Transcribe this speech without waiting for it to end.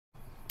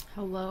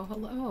Hello,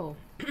 hello.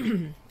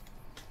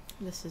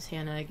 This is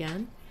Hannah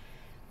again.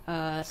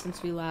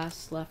 Since we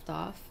last left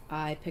off,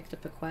 I picked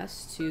up a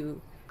quest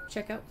to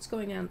check out what's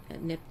going on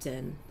at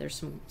Nipton. There's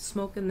some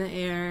smoke in the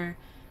air.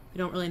 We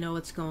don't really know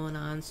what's going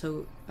on,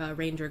 so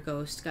Ranger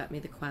Ghost got me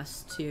the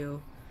quest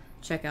to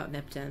check out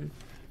Nipton.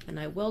 And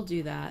I will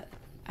do that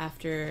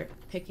after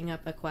picking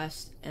up a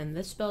quest in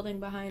this building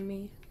behind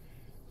me.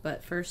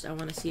 But first, I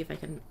want to see if I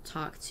can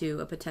talk to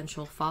a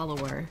potential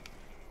follower,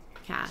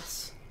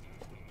 Cass.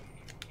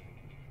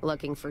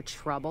 Looking for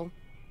trouble?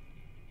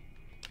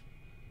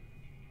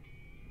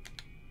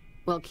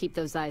 Well, keep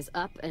those eyes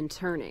up and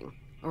turning,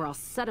 or I'll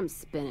set 'em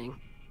spinning.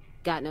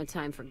 Got no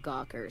time for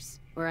gawkers,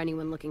 or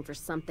anyone looking for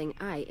something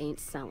I ain't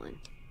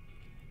selling.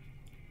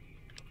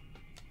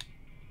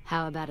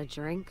 How about a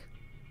drink?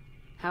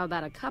 How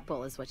about a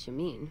couple is what you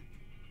mean.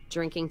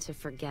 Drinking to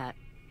forget,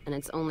 and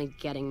it's only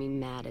getting me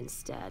mad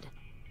instead.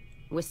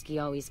 Whiskey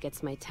always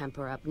gets my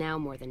temper up, now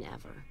more than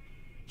ever.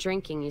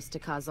 Drinking used to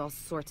cause all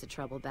sorts of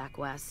trouble back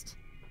west.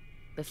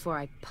 Before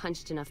I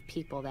punched enough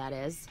people, that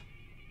is.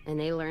 And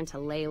they learned to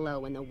lay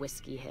low when the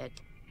whiskey hit.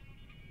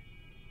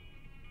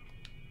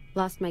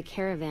 Lost my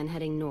caravan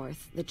heading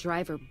north. The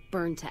driver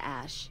burned to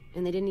ash.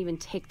 And they didn't even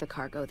take the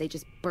cargo, they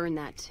just burned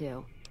that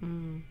too.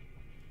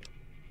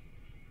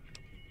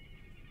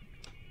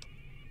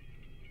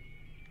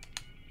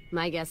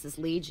 My guess is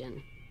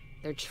Legion.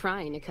 They're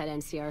trying to cut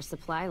NCR's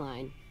supply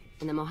line.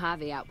 And the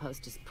Mojave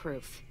outpost is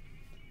proof.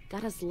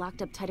 Got us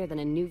locked up tighter than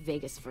a New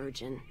Vegas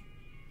virgin.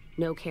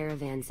 No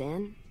caravans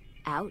in,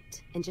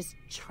 out, and just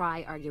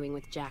try arguing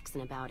with Jackson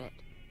about it.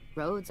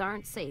 Roads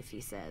aren't safe, he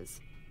says.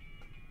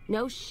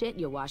 No shit,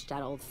 you washed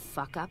out old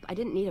fuck-up. I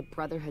didn't need a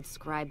Brotherhood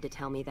scribe to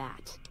tell me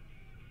that.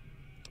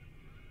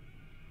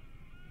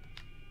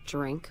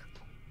 Drink.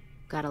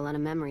 Got a lot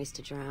of memories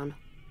to drown.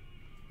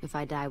 If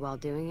I die while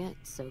doing it,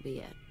 so be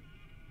it.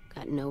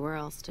 Got nowhere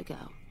else to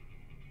go.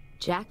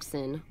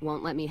 Jackson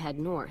won't let me head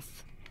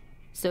north.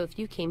 So if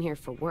you came here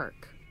for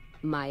work,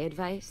 my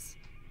advice?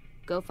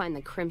 Go find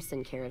the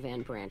Crimson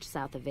Caravan branch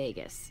south of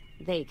Vegas.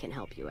 They can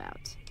help you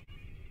out.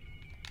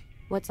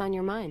 What's on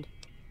your mind?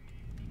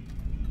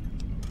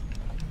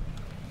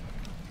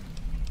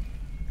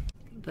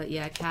 But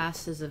yeah,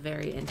 Cass is a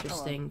very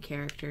interesting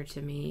character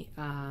to me.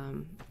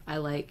 I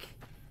like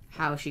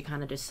how she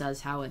kind of just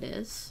says how it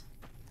is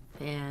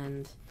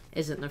and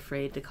isn't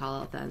afraid to call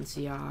out the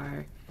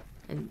NCR,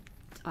 and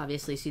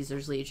obviously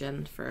Caesar's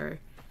Legion for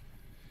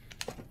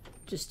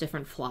just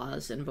different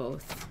flaws in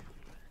both.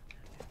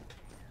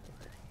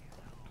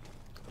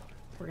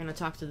 We're gonna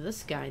talk to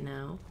this guy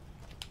now.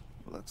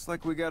 Looks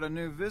like we got a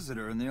new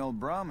visitor in the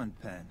old Brahmin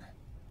pen.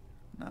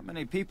 Not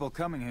many people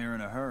coming here in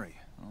a hurry,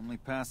 only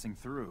passing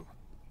through.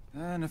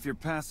 And if you're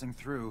passing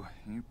through,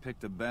 you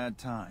picked a bad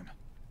time.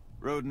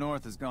 Road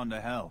north has gone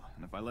to hell,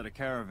 and if I let a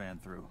caravan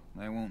through,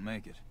 they won't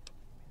make it.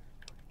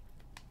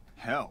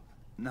 Help?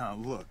 Now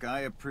look,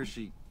 I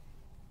appreciate...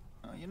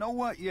 you know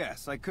what?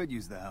 Yes, I could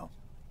use the help.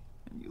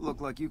 And you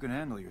look like you can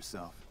handle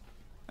yourself.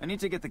 I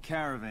need to get the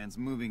caravans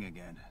moving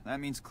again. That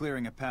means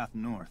clearing a path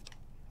north.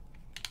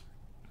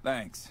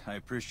 Thanks, I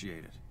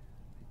appreciate it.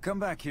 Come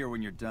back here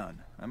when you're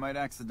done. I might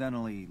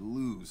accidentally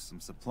lose some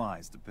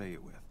supplies to pay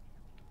it with.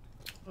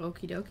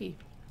 Okie dokie.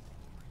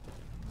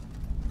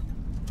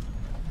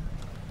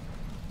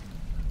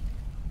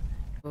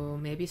 Oh,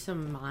 maybe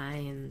some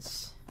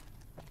mines.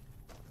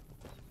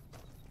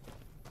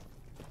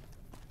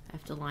 I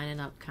have to line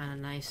it up kind of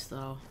nice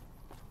though.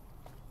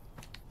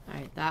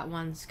 Alright, that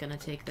one's gonna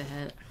take the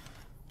hit.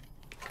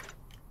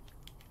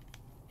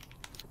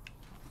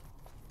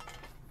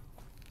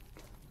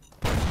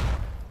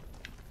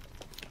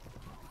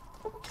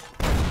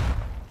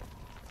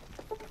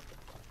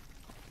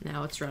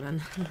 Now it's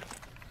running.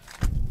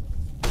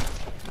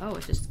 Oh,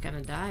 it just kind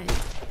of died.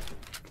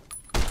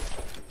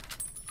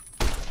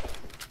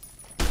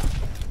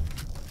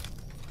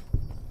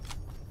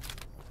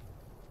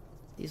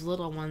 These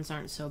little ones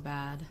aren't so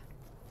bad.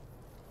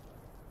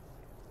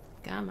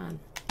 Come on.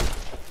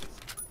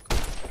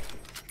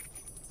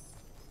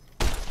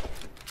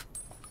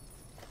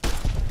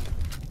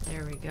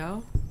 There we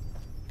go.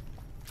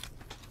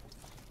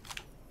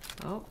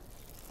 Oh.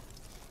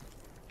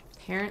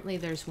 Apparently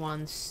there's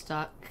one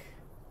stuck.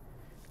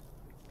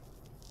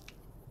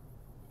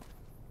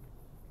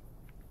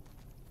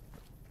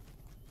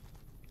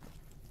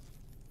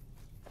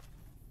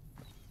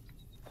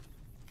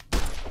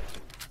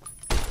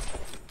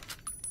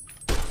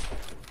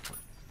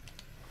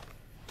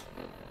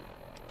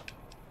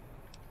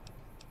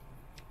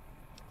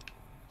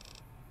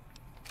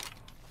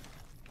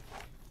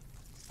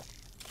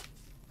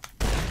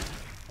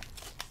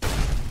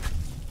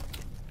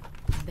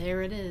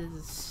 There it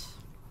is.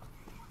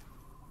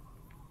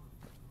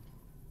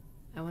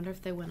 I wonder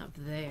if they went up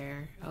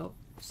there. Oh,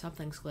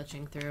 something's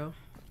glitching through.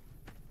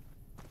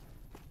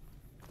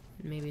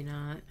 Maybe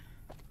not.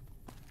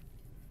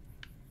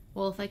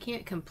 Well, if I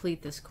can't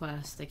complete this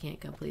quest, I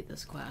can't complete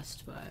this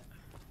quest, but...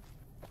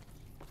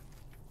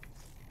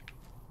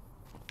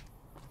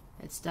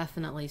 It's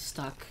definitely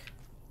stuck.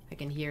 I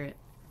can hear it.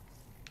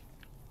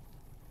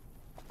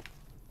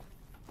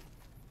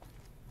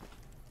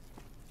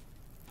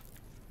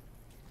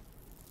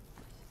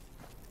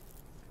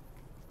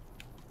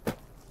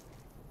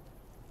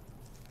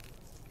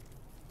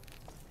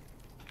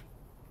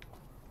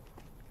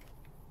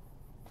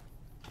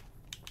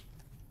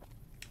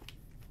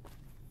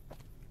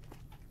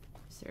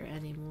 Is there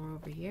any more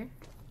over here?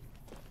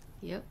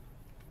 Yep.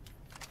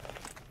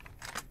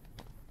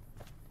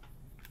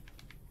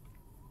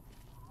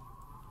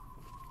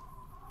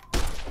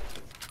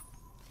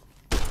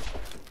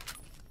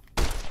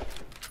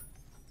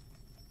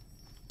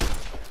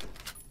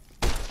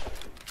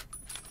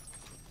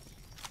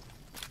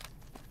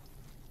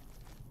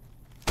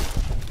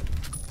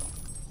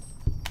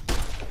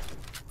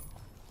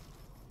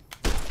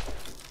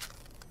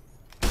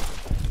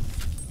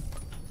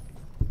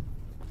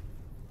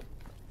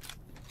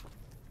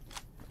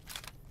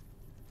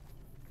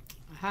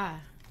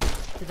 Aha.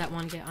 Did that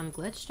one get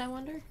unglitched, I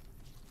wonder?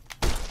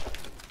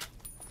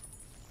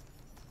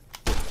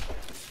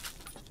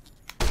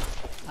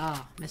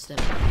 Oh, missed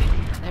it.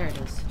 There it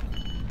is.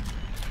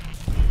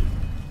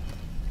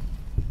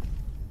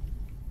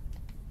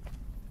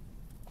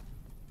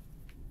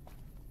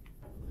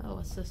 Oh,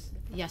 what's this?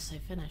 Yes, I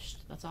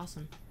finished. That's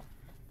awesome.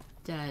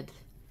 Dead.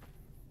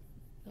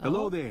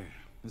 Hello there.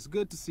 It's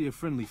good to see a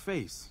friendly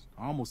face.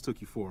 I almost took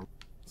you for a...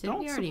 Didn't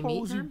we already meet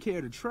suppose you him?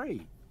 care to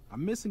trade.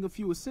 I'm missing a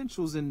few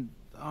essentials and...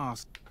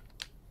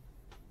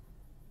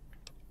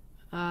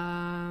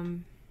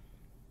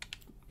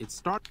 It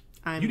start...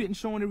 You didn't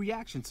show any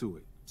reaction to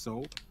it,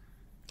 so...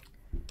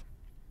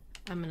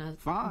 I'm gonna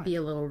Fine. be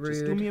a little rude.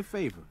 Just do me a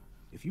favor.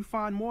 If you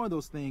find more of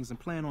those things and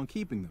plan on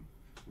keeping them,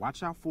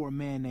 watch out for a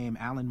man named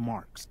Alan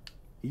Marks.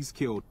 He's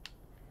killed...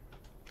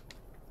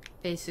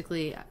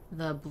 Basically,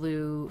 the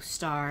blue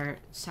star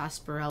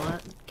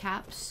sarsaparilla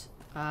caps.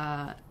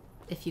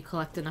 If you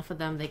collect enough of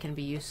them, they can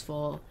be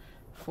useful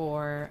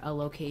for a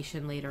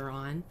location later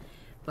on.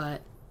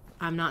 But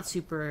I'm not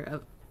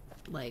super,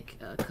 like,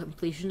 a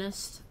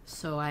completionist,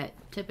 so I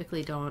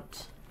typically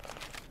don't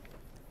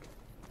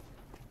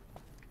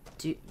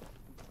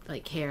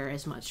care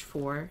as much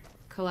for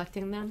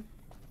collecting them.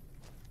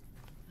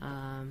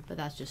 But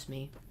that's just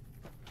me.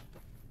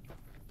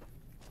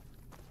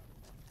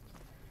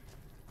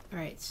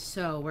 Alright,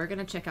 so we're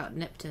gonna check out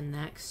Nipton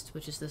next,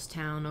 which is this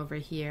town over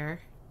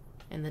here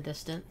in the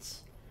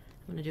distance.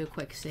 I'm gonna do a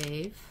quick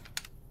save.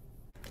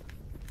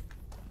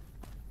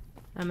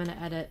 I'm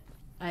gonna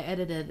I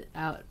edited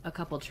out a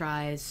couple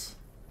tries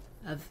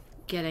of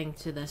getting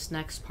to this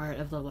next part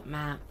of the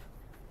map.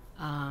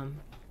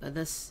 But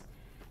this,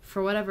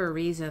 for whatever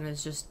reason,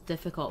 is just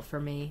difficult for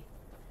me.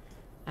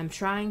 I'm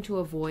trying to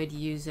avoid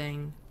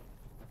using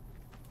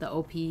the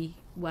OP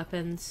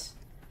weapons,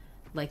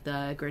 like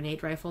the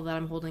grenade rifle that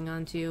I'm holding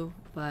on to,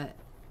 but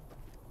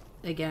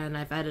again,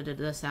 I've edited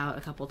this out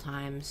a couple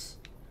times,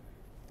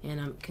 and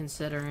I'm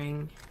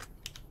considering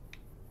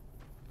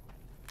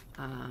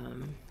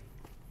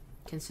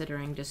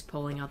just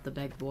pulling out the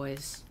big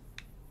boys.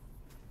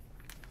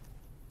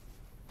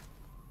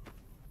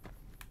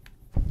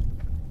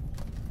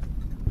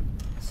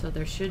 So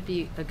there should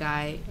be a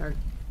guy or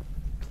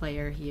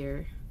player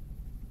here.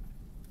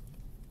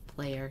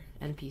 Player,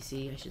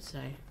 NPC, I should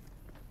say.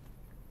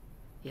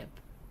 Yep.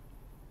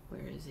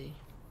 Where is he?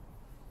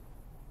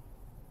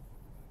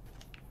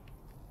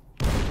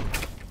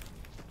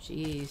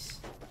 Jeez.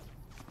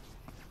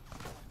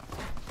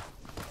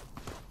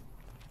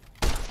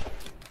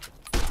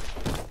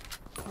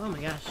 Oh my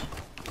gosh.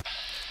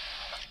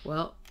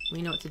 Well,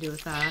 we know what to do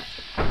with that.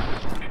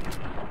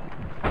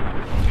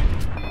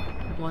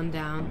 One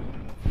down.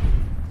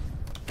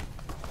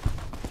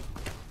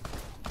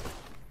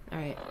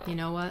 Alright, you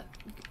know what?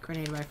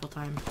 Grenade rifle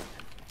time.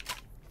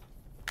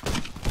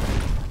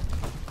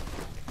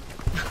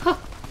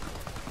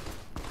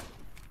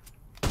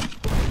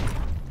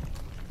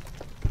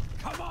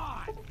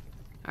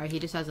 Alright, he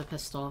just has a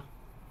pistol.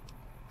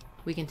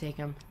 We can take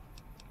him.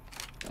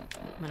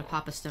 I'm gonna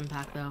pop a stim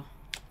pack though.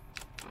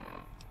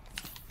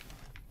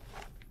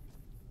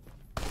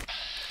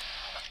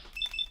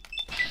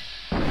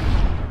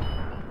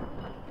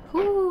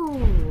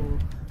 Whew.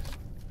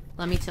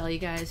 Let me tell you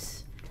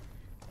guys,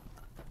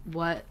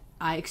 what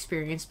I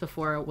experienced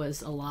before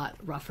was a lot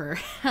rougher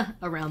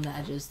around the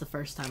edges the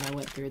first time I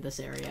went through this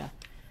area.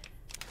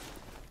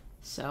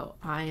 So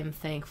I am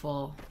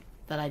thankful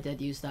that I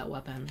did use that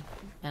weapon.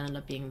 It ended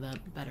up being the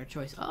better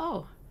choice.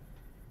 Oh!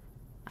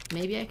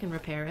 Maybe I can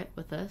repair it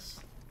with this.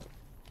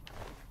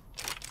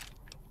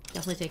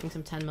 Definitely taking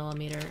some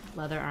 10mm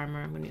leather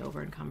armor. I'm gonna be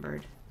over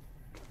encumbered.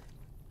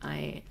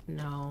 I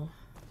know.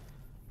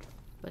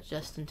 But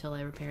just until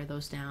I repair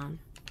those down.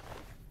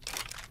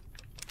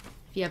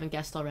 If you haven't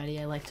guessed already,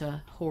 I like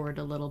to hoard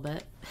a little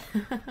bit.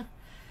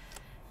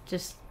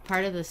 Just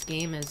part of this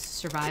game is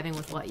surviving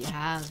with what you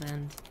have,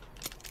 and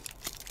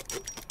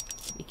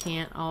you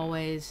can't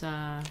always,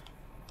 Oh,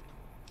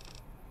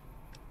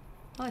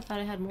 I thought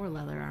I had more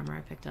leather armor I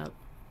picked up.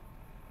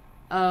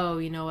 Oh,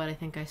 you know what? I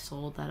think I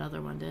sold that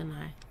other one, didn't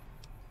I?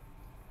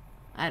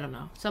 I don't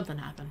know. Something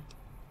happened.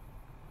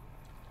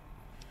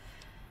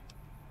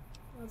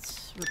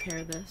 Let's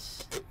repair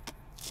this.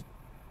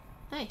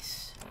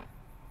 Nice.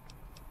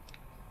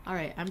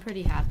 Alright, I'm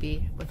pretty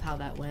happy with how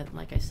that went,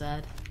 like I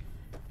said.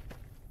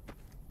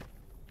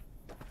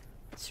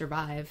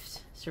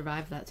 Survived.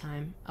 Survived that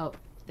time. Oh,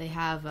 they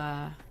have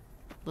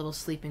little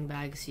sleeping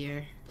bags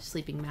here.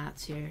 Sleeping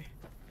mats here.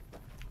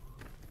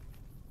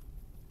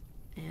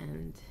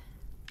 And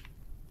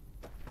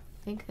I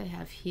think they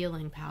have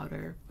healing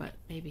powder, but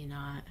maybe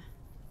not.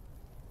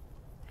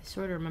 I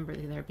sort of remember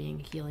there being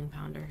a healing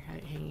powder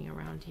hanging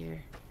around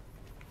here.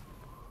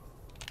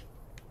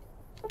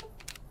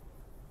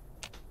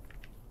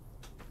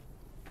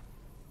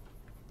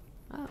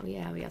 Oh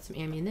yeah, we got some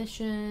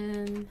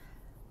ammunition.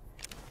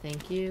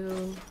 Thank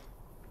you.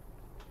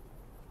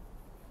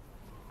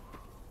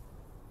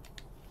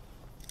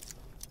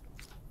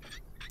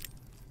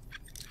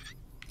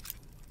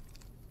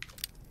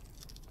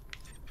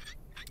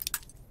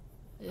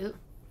 Oop.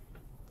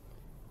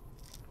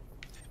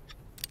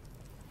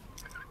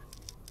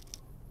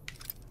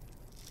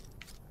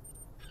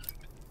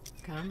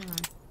 Come on.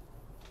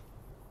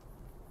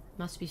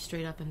 Must be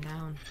straight up and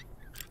down.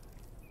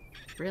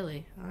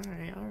 Really?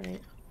 Alright,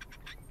 alright.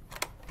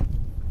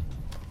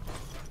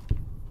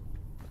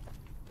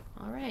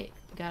 Alright,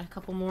 got a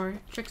couple more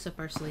tricks up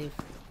our sleeve.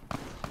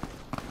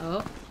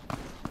 Oh.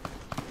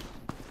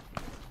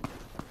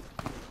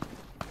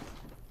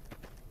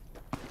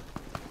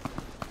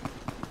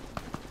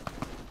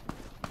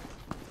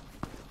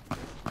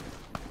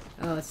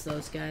 Oh, it's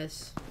those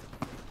guys.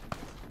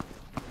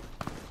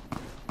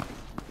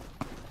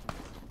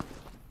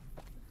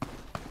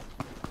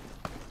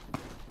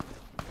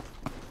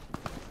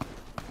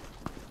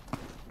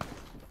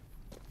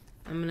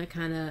 I'm gonna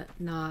kinda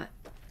not...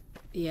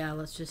 Yeah,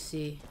 let's just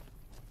see.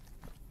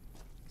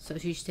 So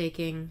she's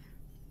taking...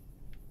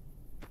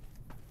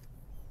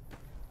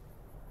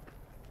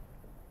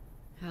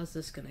 How's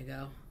this gonna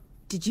go?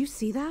 Did you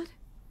see that?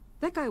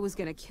 That guy was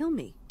gonna kill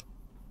me.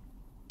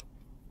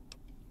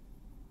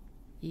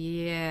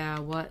 Yeah,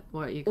 what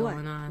are you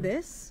going on?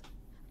 This?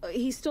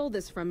 He stole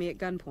this from me at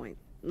gunpoint.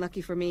 Lucky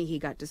for me, he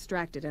got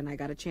distracted and I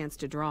got a chance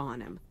to draw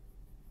on him.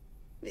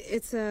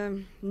 It's a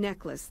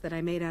necklace that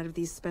I made out of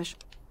these special...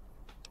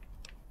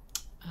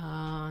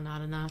 Oh,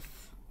 not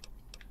enough.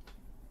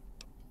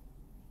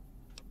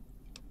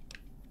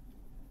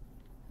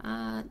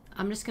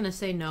 I'm just gonna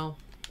say no.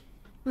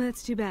 Well,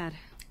 that's too bad.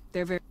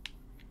 They're very...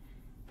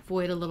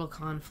 Avoid a little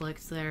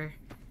conflict there.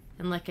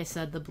 And like I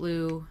said, the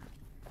blue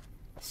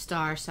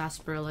star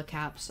sarsaparilla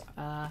caps,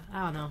 I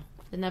don't know.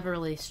 It never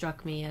really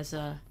struck me as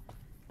a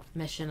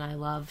mission I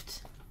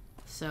loved.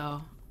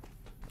 So,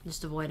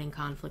 just avoiding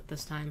conflict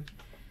this time.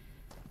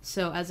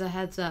 So, as a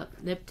heads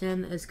up,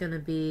 Nipton is gonna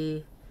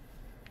be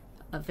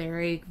a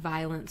very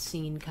violent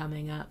scene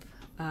coming up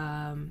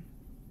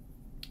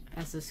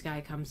as this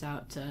guy comes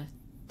out to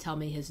tell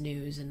me his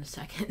news in a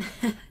second.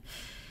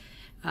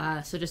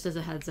 So just as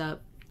a heads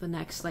up, the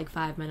next like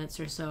 5 minutes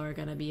or so are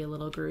gonna be a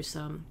little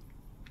gruesome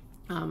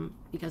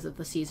because of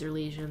the Caesar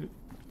Legion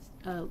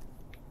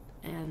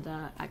and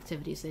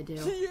activities they do.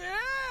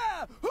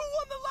 Yeah! Who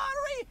won the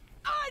lottery?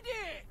 I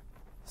did!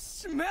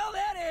 Smell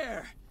that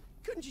air!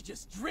 Couldn't you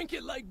just drink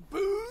it like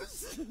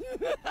booze?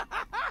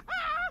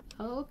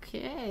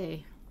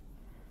 Okay.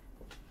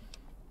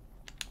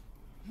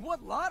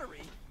 What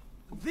lottery?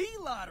 The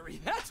lottery!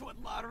 That's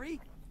what lottery!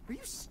 Are you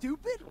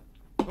stupid?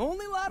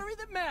 Only lottery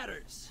that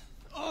matters.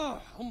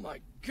 Oh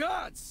my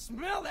God!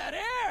 Smell that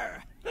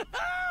air!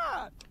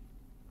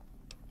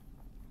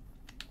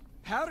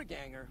 Powder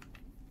ganger,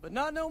 but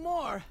not no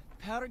more.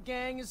 Powder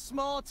gang is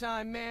small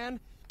time, man.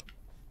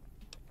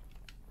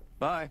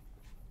 Bye.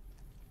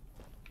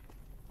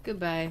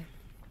 Goodbye.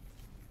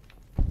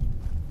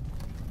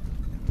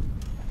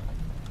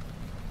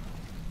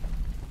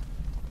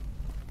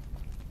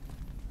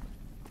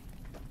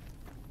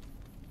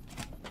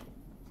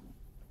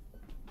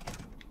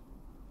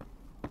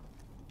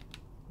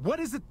 What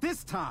is it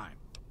this time?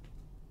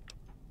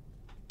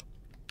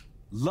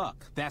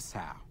 Luck, that's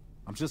how.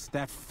 I'm just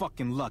that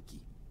fucking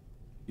lucky.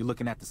 You're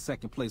looking at the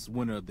second place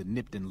winner of the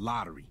Nipton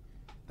lottery.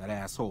 That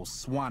asshole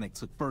Swanick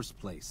took first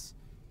place,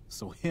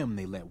 so him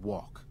they let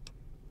walk.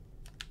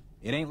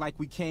 It ain't like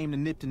we came to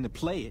Nipton to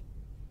play it.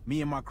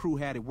 Me and my crew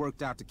had it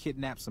worked out to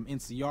kidnap some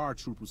NCR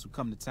troopers who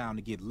come to town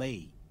to get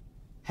laid.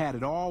 Had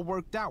it all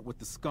worked out with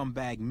the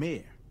scumbag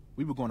mayor.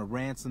 We were gonna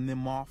ransom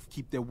them off,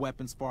 keep their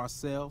weapons for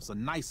ourselves, a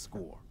nice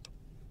score.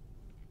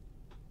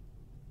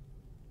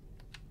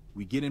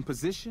 We get in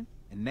position,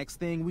 and next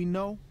thing we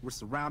know, we're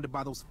surrounded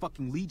by those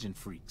fucking Legion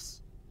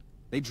freaks.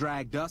 They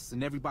dragged us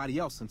and everybody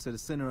else into the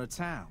center of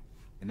town.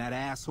 And that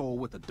asshole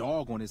with a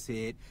dog on his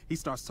head, he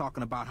starts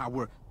talking about how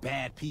we're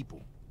bad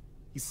people.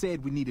 He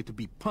said we needed to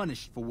be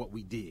punished for what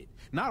we did.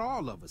 Not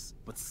all of us,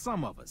 but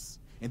some of us.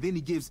 And then he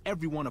gives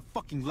everyone a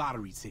fucking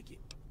lottery ticket.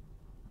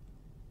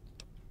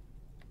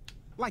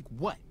 Like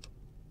what?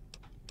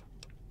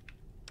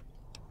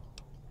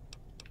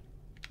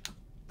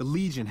 The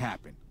Legion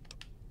happened.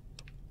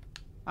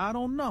 I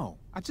don't know.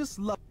 I just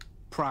love...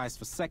 Prize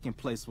for second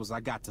place was I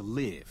got to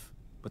live.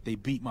 But they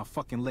beat my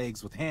fucking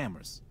legs with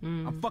hammers.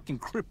 I'm fucking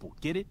crippled,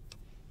 get it?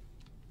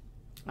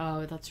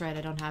 Oh, that's right.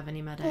 I don't have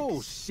any medics.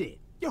 Bullshit.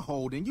 You're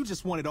holding. You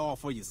just want it all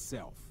for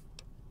yourself.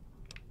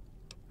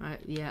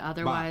 Yeah,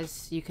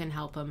 otherwise you can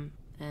help him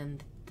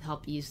and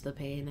help ease the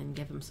pain and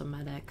give him some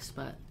medics,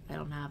 but I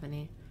don't have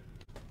any.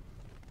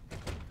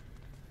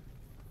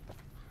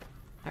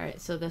 Alright,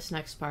 so this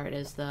next part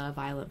is the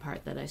violent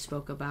part that I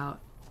spoke about.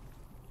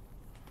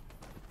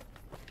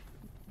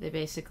 They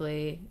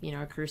basically, you know,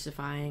 are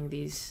crucifying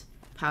these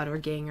Powder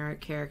Ganger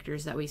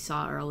characters that we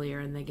saw earlier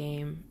in the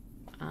game,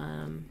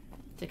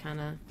 to kind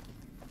of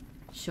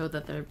show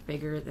that they're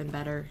bigger and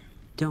better.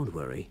 Don't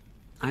worry.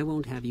 I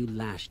won't have you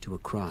lashed to a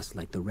cross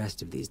like the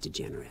rest of these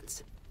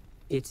degenerates.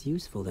 It's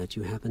useful that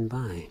you happen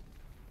by.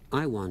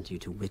 I want you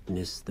to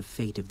witness the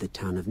fate of the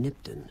town of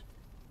Nipton,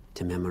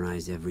 to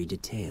memorize every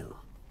detail.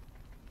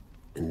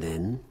 And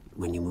then,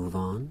 when you move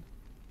on,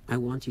 I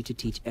want you to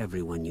teach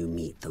everyone you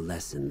meet the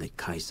lesson that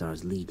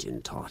Caesar's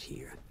Legion taught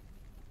here.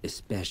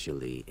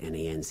 Especially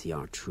any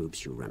NCR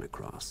troops you run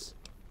across.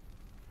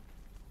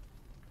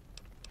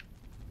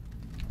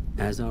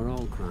 As are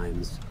all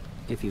crimes,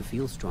 if you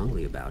feel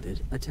strongly about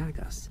it, attack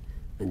us,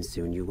 and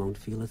soon you won't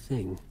feel a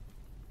thing.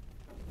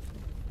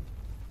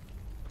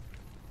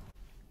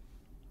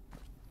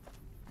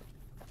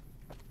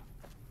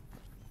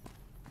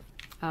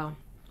 Oh,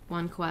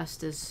 one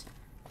quest is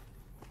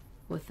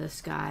with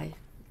this guy.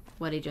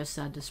 What he just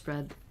said to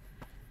spread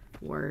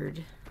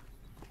word.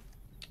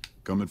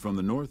 Coming from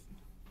the north?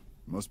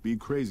 Must be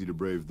crazy to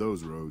brave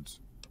those roads.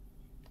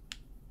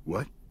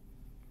 What?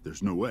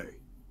 There's no way.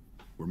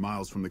 We're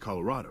miles from the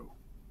Colorado.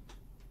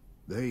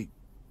 They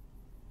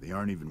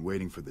aren't even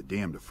waiting for the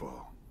dam to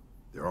fall.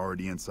 They're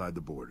already inside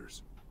the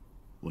borders.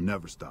 We'll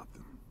never stop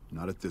them.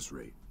 Not at this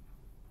rate.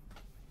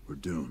 We're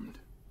doomed.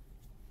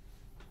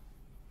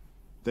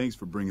 Thanks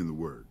for bringing the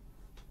word.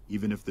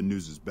 Even if the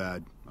news is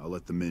bad, I'll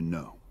let the men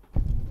know.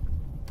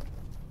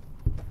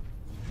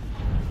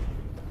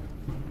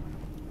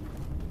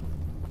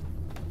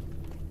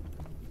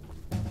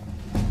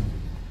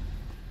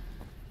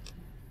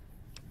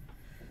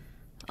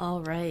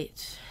 All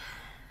right.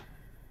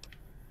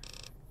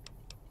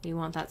 You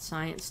want that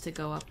science to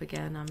go up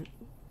again. I'm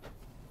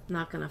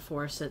not gonna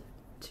force it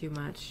too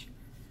much.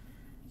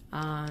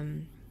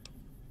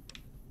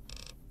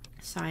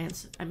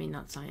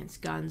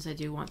 Guns, I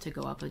do want to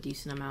go up a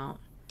decent amount.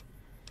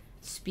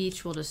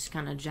 Speech will just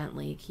kind of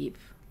gently keep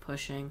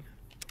pushing.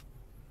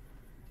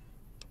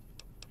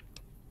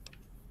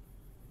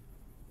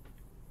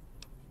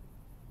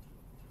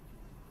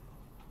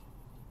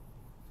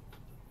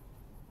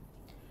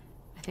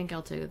 I think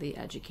I'll do the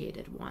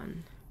educated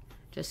one,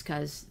 just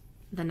because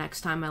the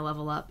next time I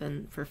level up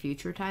and for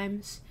future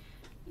times,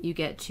 you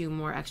get 2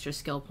 more extra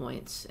skill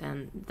points,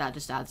 and that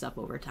just adds up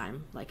over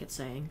time, like it's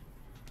saying.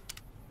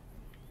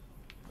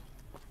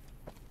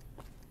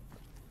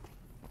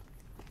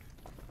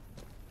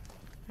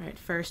 Alright,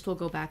 first we'll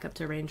go back up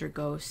to Ranger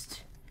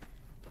Ghost,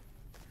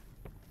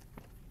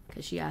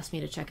 because she asked me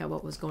to check out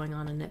what was going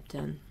on in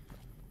Nipton.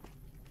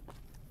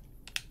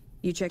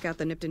 You check out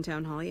the Nipton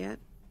Town Hall yet?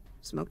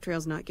 Smoke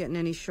trail's not getting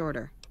any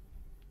shorter.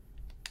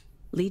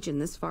 Legion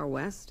this far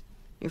west?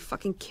 You're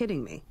fucking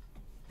kidding me.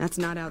 That's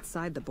not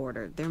outside the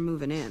border. They're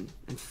moving in,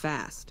 and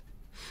fast.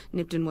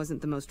 Nipton wasn't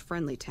the most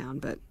friendly town,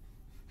 but...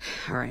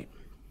 Alright,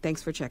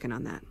 thanks for checking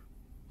on that.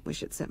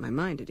 Wish it set my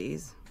mind at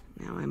ease.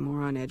 Now I'm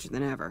more on edge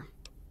than ever.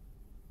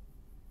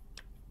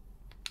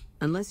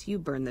 Unless you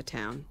burn the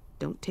town,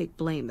 don't take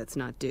blame that's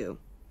not due.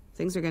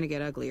 Things are gonna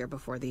get uglier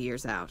before the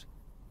year's out.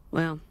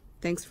 Well,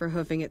 thanks for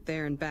hoofing it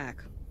there and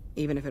back,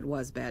 even if it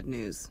was bad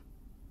news.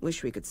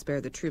 Wish we could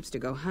spare the troops to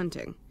go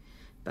hunting,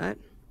 but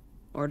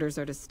orders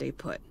are to stay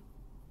put.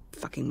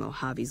 Fucking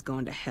Mojave's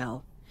going to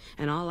hell,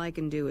 and all I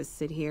can do is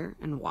sit here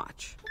and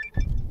watch.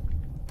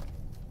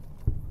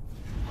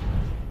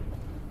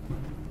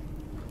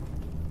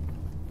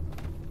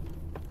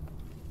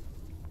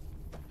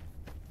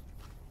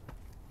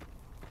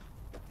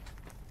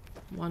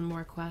 One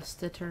more quest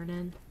to turn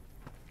in.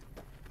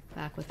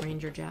 Back with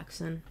Ranger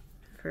Jackson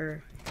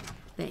for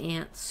the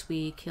ants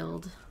we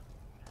killed.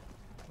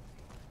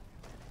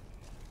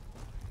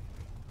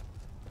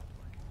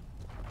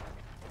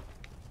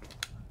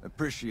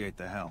 Appreciate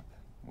the help.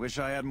 Wish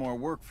I had more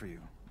work for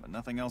you, but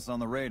nothing else on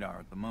the radar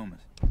at the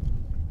moment.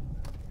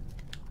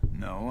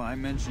 No, I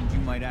mentioned you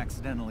might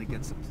accidentally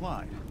get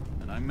supplied,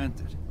 and I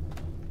meant it.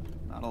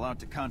 Not allowed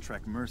to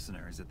contract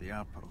mercenaries at the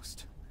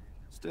outpost.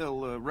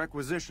 Still, a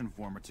requisition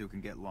form or 2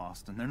 can get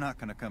lost, and they're not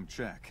gonna come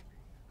check.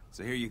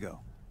 So here you go,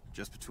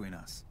 just between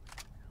us.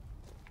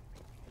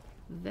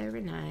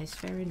 Very nice,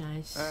 very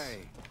nice.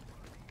 Hey.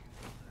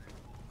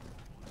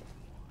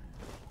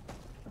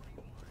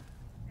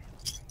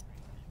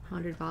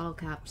 100 bottle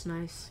caps,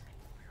 nice.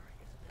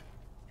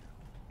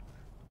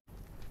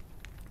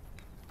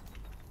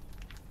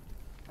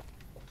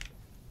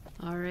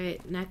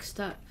 Alright, next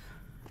up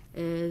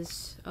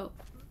is... Oh,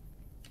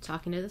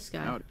 talking to this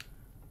guy. Howdy.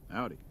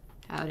 Howdy.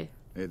 Howdy.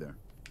 Hey there.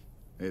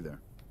 Hey there.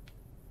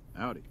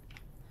 Howdy.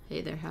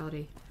 Hey there,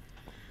 howdy.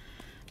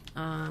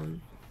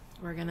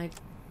 We're gonna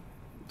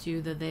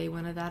do the they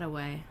wanted that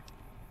away.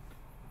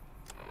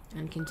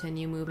 And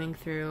continue moving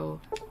through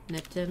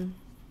Nipton.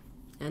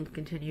 And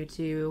continue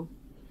to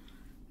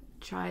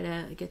try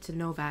to get to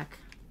Novak.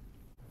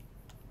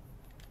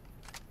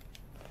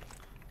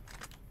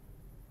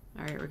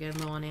 Alright, we're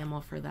getting low on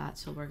ammo for that,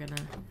 so we're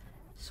gonna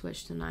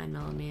switch to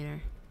 9mm.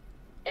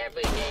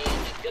 Every day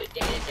is a good day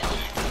to die.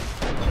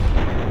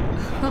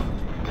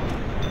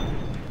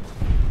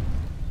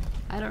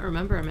 I don't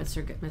remember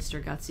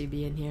Mr. Gutsy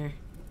being here.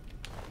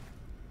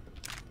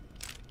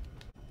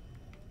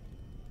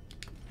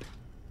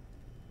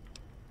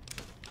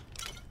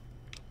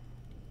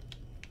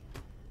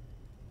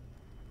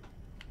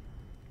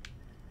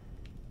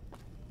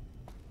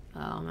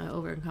 Oh, am I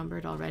over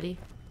encumbered already?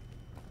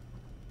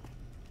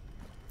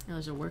 Oh,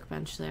 there's a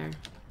workbench there.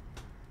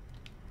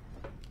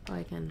 Oh,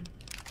 I can...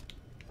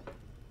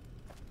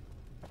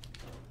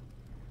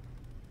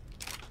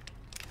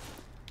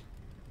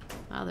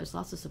 Wow, there's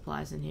lots of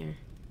supplies in here.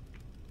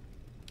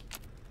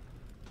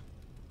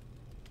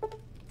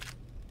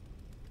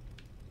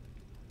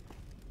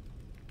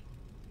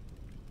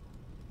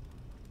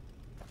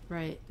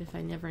 Right, if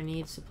I never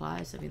need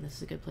supplies, I mean, this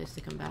is a good place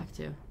to come back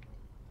to.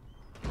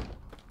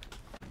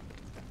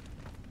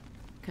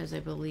 Because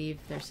I believe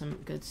there's some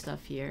good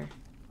stuff here.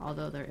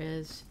 Although there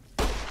is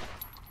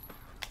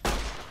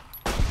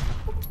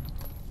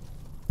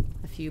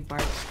a few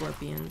bark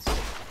scorpions.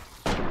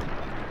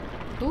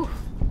 Ooh!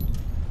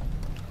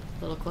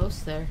 A little close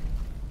there.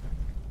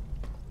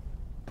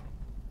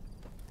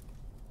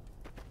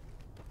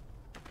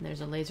 And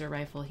there's a laser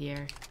rifle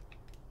here.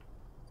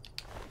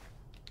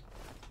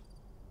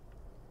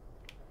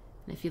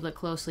 And if you look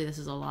closely, this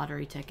is a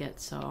lottery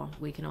ticket, so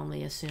we can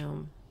only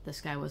assume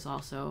this guy was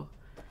also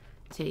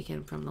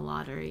taken from the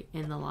lottery,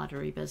 in the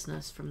lottery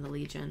business from the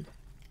Legion.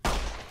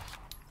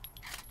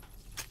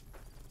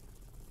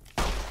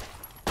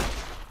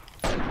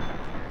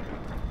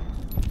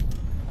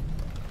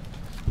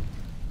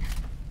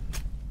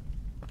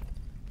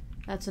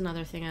 That's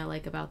another thing I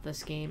like about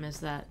this game, is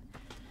that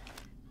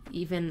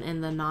even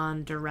in the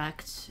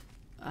non-direct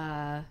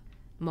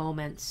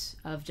moments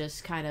of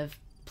just kind of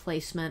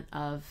placement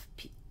of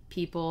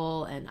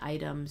people and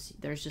items,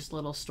 there's just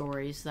little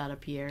stories that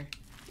appear.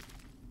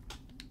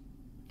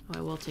 Oh,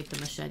 I will take the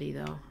machete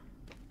though.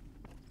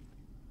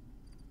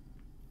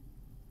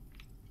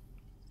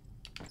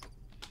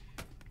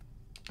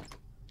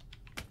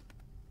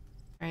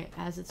 Alright,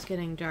 as it's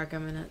getting dark,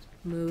 I'm gonna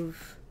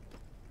move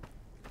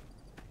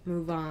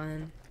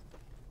on.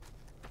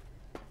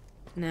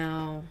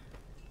 Now,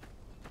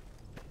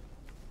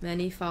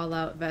 many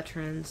Fallout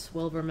veterans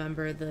will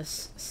remember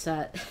this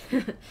set,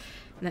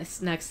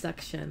 next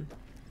section,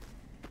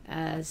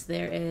 as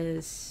there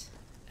is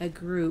a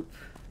group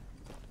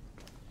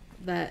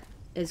that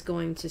is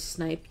going to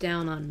snipe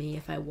down on me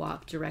if I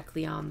walk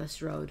directly on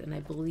this road, and I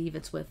believe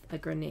it's with a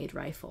grenade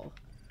rifle.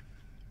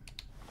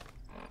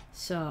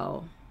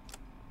 So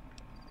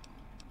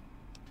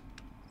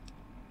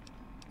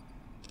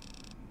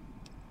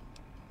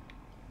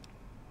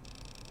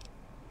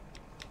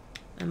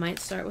I might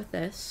start with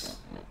this.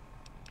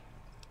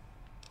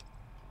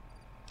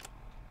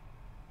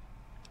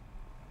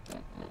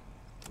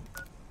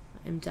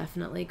 I'm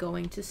definitely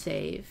going to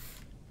save.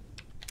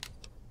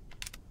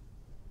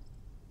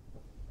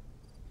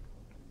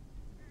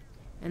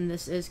 And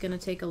this is going to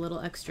take a little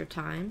extra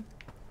time,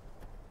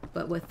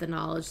 but with the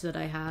knowledge that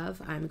I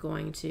have, I'm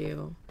going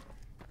to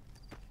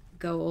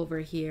go over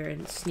here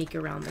and sneak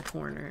around the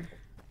corner.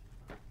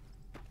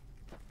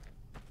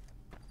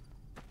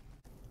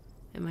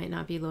 It might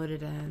not be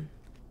loaded in.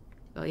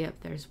 Oh, yep,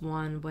 there's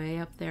one way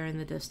up there in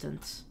the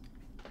distance.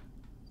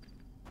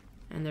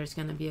 And there's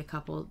going to be a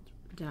couple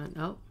down.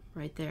 Oh,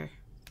 right there.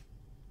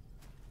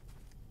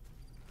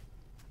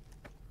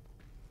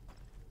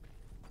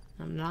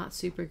 I'm not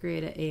super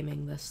great at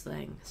aiming this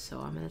thing, so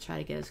I'm going to try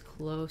to get as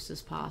close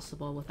as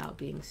possible without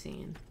being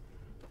seen.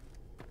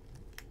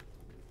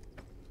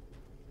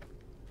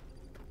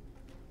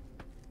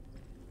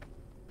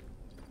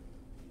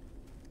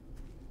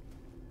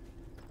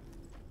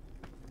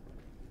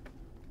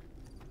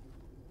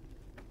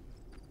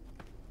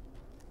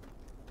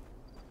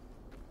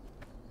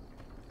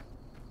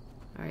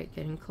 Alright,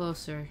 getting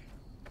closer.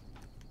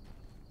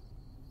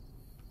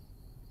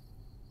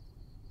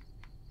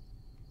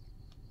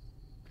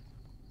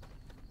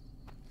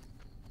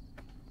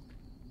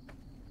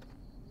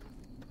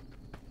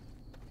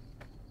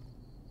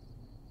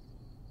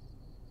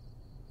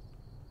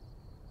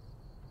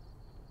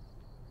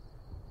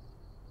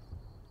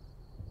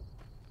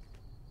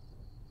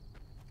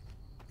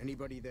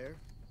 Anybody there?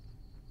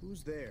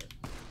 Who's there?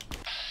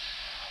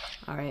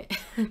 Alright,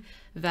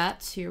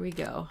 VATS, here we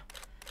go.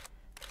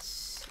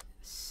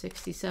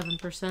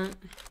 67%.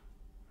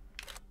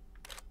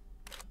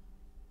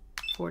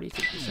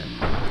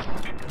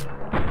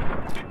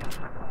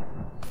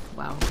 42%.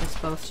 Wow,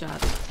 missed both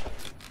shots.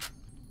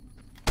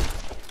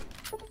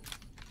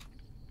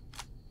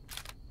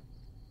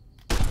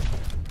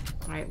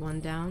 Alright, one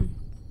down.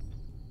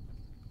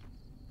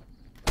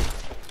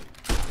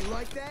 You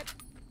like that?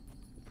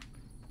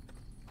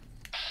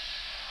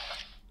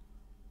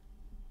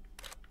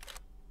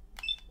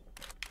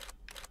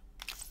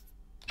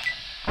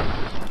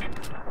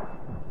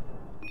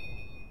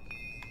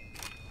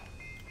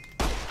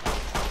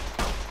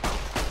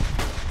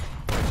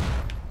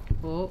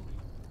 Oh,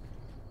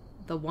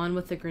 the one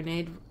with the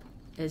grenade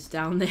is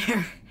down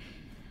there.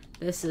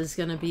 This is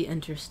gonna be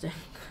interesting.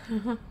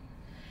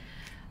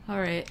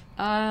 Alright,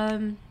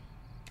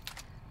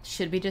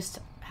 should we just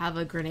have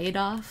a grenade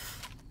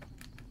off?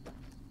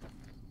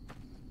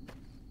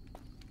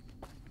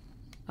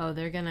 Oh,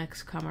 they're gonna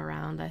come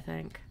around, I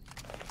think.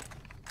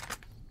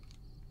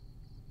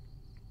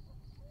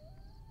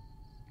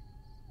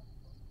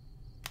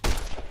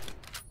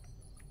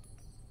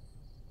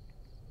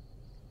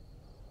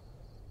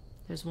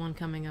 There's one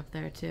coming up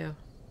there, too.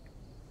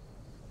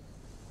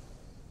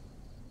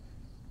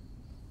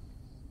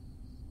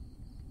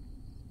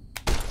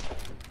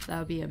 That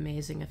would be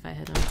amazing if I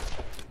hit him.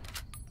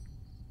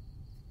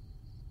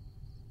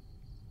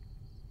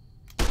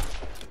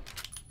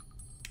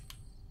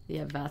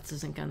 Yeah, Vats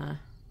isn't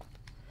gonna...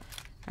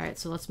 Alright,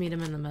 so let's meet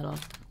him in the middle.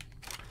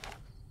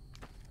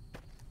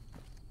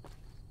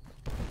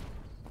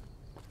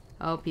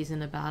 Oh, he's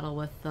in a battle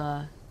with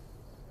the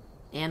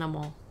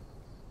animal.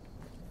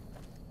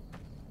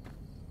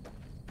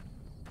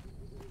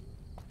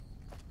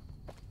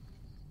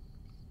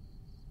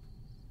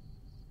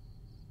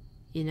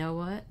 You know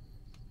what?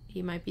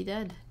 He might be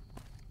dead.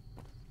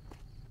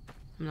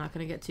 I'm not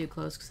gonna get too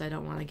close because I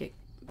don't want to get...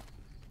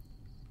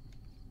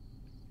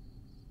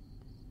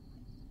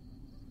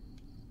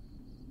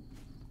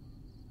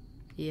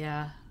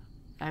 Yeah,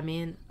 I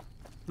mean,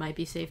 might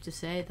be safe to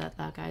say that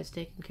that guy's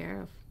taken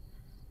care of.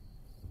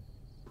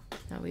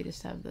 Now we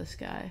just have this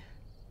guy.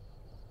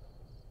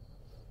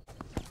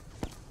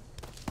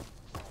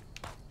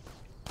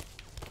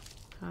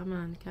 Come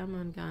on,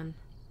 gun.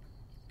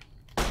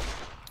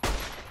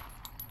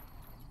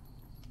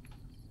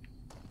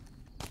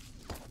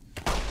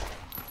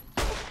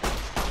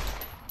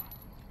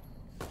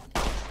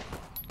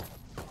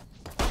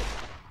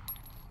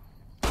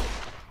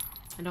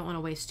 I don't want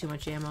to waste too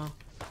much ammo.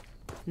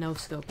 No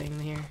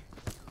scoping here.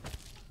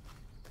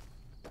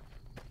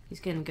 He's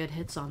getting good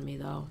hits on me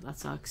though. That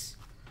sucks.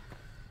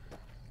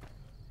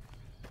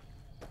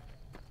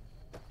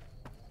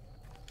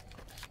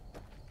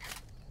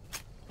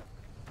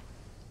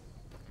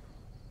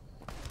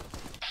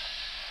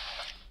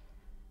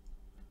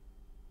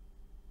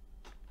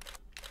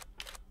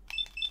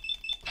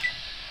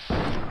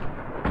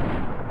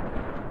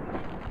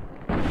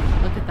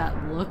 Look at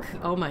that look.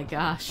 Oh my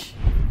gosh.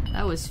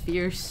 That was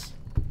fierce.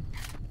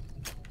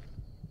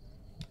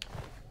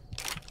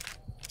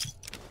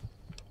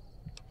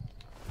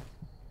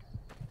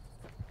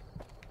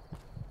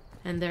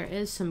 And there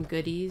is some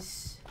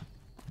goodies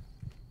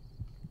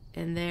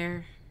in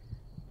there,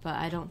 but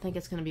I don't think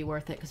it's gonna be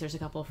worth it because there's a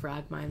couple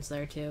frag mines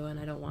there too, and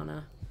I don't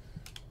wanna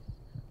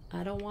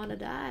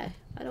die.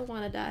 I don't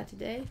wanna die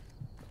today.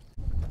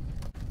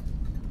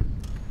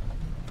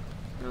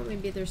 Oh,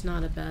 maybe there's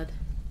not a bed.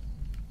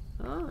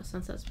 Oh,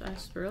 Sunset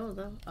Sarsaparilla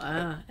though.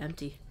 Ah,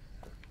 empty.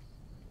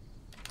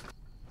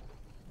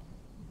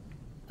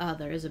 Ah,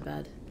 there is a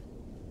bed.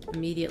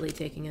 Immediately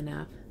taking a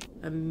nap.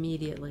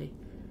 Immediately.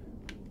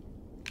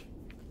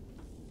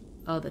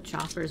 Oh, the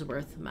chopper's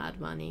worth mad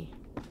money.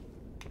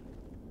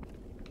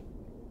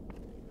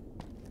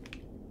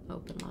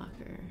 Open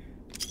locker.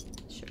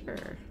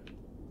 Sure.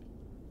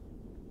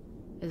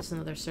 Is this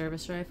another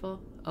service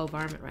rifle? Oh,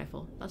 varmint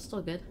rifle. That's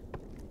still good.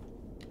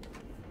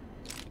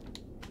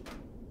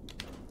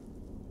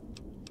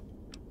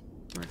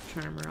 Mark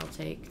Charmer I'll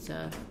take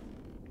to...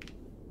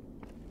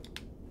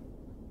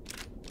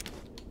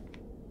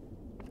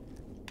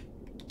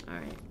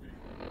 Alright.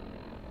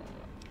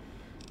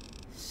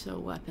 So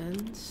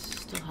weapons.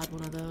 Still had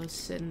one of those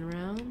sitting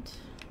around.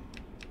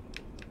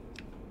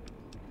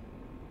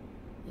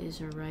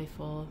 Laser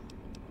rifle.